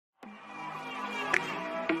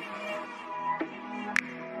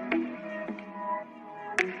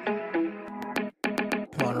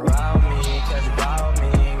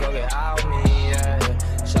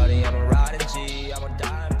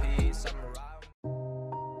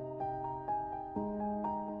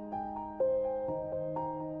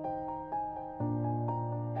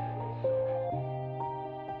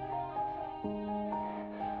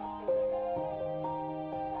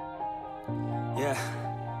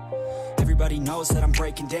Everybody knows that I'm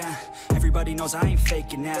breaking down. Everybody knows I ain't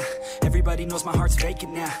faking now. Everybody knows my heart's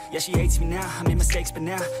vacant now. Yeah, she hates me now, I made mistakes, but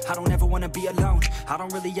now I don't ever wanna be alone. I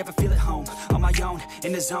don't really ever feel at home. On my own,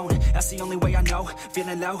 in the zone, that's the only way I know.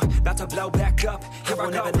 Feeling low, about to blow back up. Here I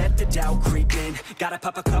won't ever let the doubt creep in. Gotta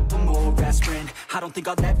pop a couple more aspirin. I don't think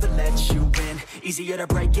I'll ever let you in. Easier to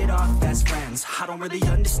break it off as friends. I don't really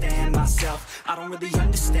understand myself. I don't really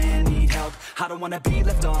understand, need help. I don't wanna be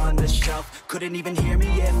left on the shelf. Couldn't even hear me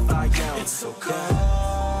if I yelled. It's so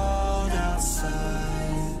cold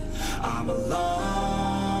outside, I'm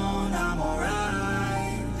alone, I'm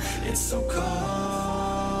alright. It's so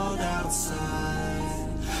cold outside,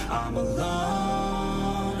 I'm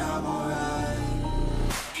alone, I'm alright.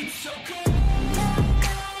 It's so cold.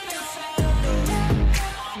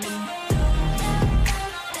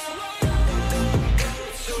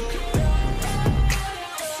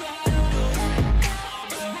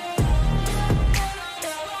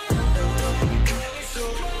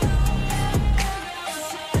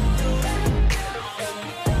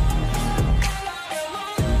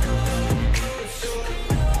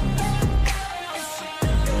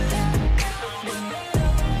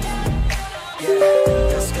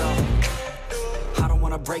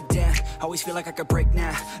 Break down, always feel like I could break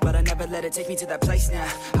now, but I never let it take me to that place now.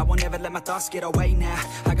 I won't ever let my thoughts get away now.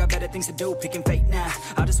 I got better things to do, picking fate now.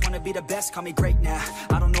 I just wanna be the best, call me great now.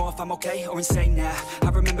 I don't know if I'm okay or insane now. I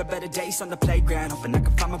remember better days on the playground, hoping I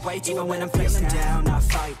can find my way to even when I'm feeling down. I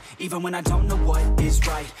fight, even when I don't know what is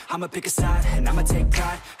right. I'ma pick a side, and I'ma take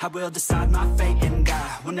pride. I will decide my fate, and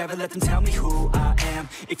I will never let them tell me who I am.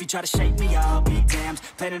 If you try to shake me, I'll be damned.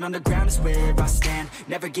 Planet on the ground is where I stand.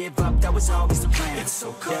 Never give up, that was always the plan. It's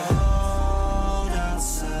so cold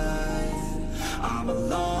outside, I'm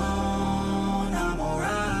alone, I'm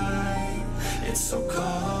alright. It's so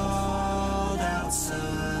cold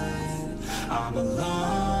outside, I'm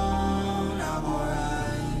alone, I'm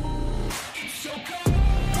alright. It's so cold.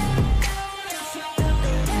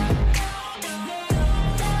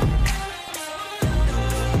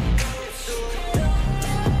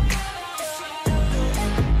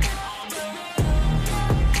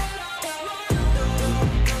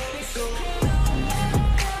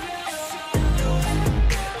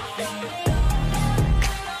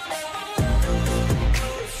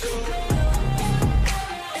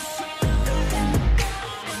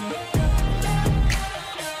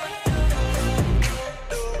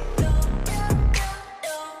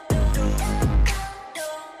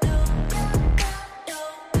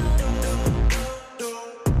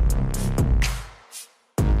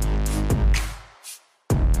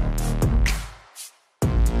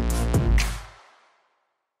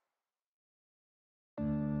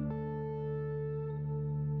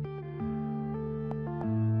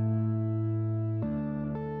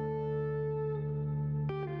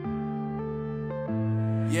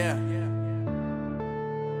 Yeah.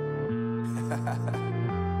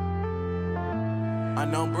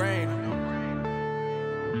 Unknown Brain,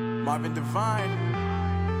 Marvin Divine.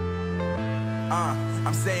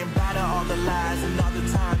 I'm saying bye to all the lies and all the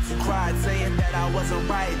times you cried, saying that I wasn't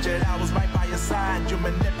right, yet I was right by your side. You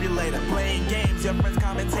manipulator, playing games, your friends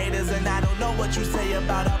commentators, and I don't know what you say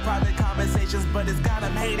about our private conversations, but it's got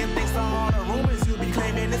them hating. Thanks to all the rumors you be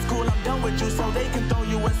claiming. It's cool, I'm done with you, so they can throw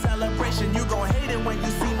you a celebration. You gon' hate it when you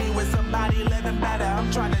see me with somebody living better. I'm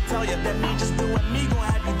trying to tell you that me just doing me gon'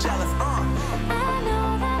 have you jealous. I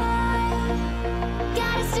know that I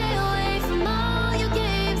gotta stay away from all your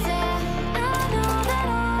games, yeah. I know that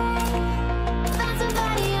I found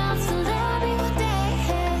somebody else to love me one day,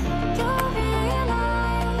 yeah. You'll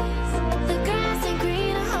realize the grass ain't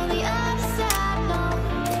greener on the other side, no.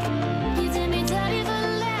 You did me dirty for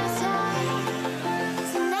the last time,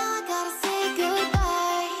 so now I gotta say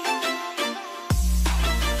goodbye.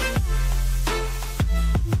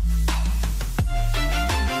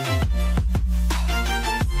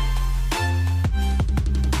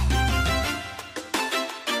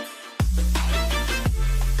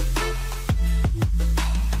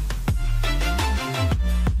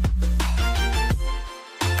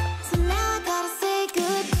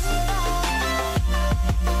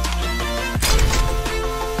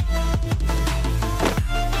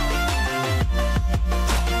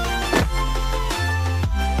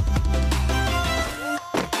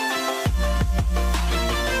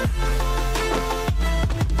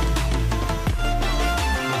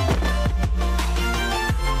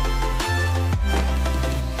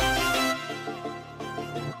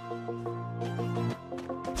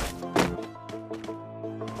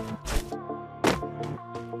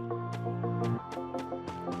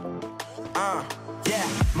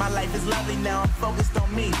 life is lovely now, I'm focused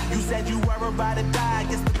on me. You said you were about to die, I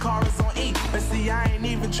guess the car is on E. But see, I ain't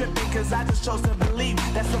even tripping, cause I just chose to believe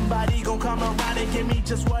that somebody gon' come around and give me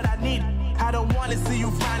just what I need. I don't wanna see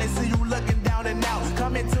you frowning, see you looking down and out.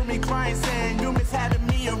 Coming to me crying, saying you miss having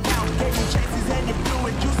me around. Gave you chances and you blew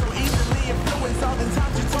it, you so easily influenced. All the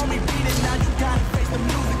times you told me beat it, now you gotta face the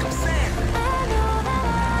music, I'm saying I know that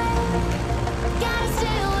I gotta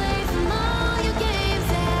stay away from all your games.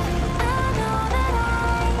 Yeah, I know that I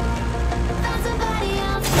found somebody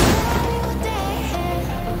else to love me one day.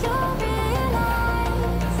 You'll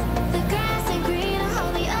realize the grass ain't greener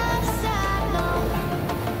on the other side. No,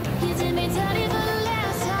 you did me dirty for the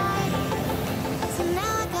last time, so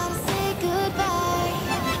now I gotta say goodbye.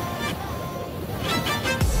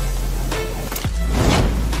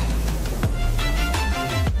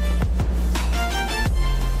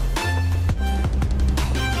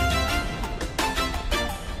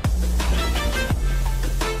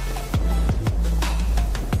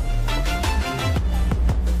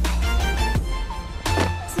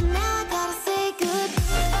 So now I gotta say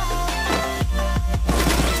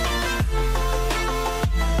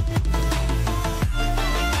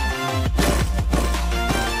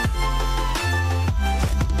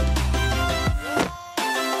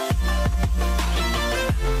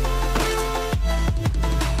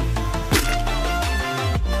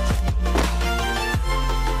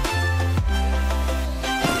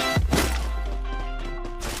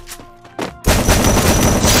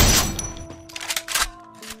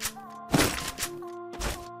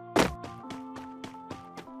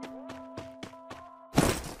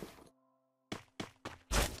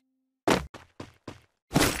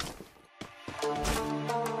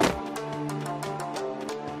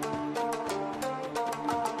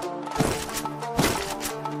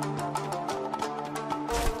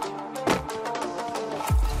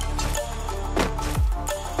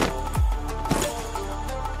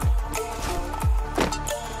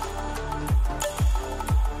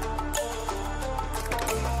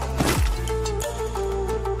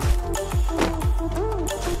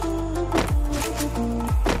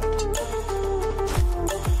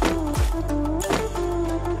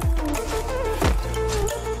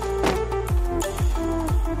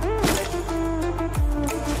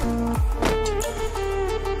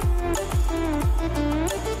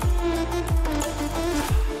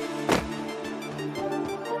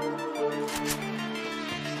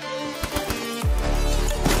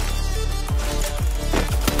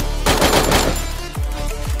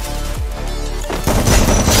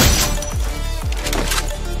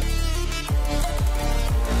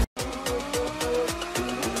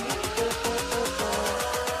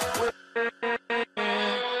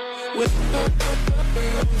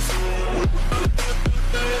with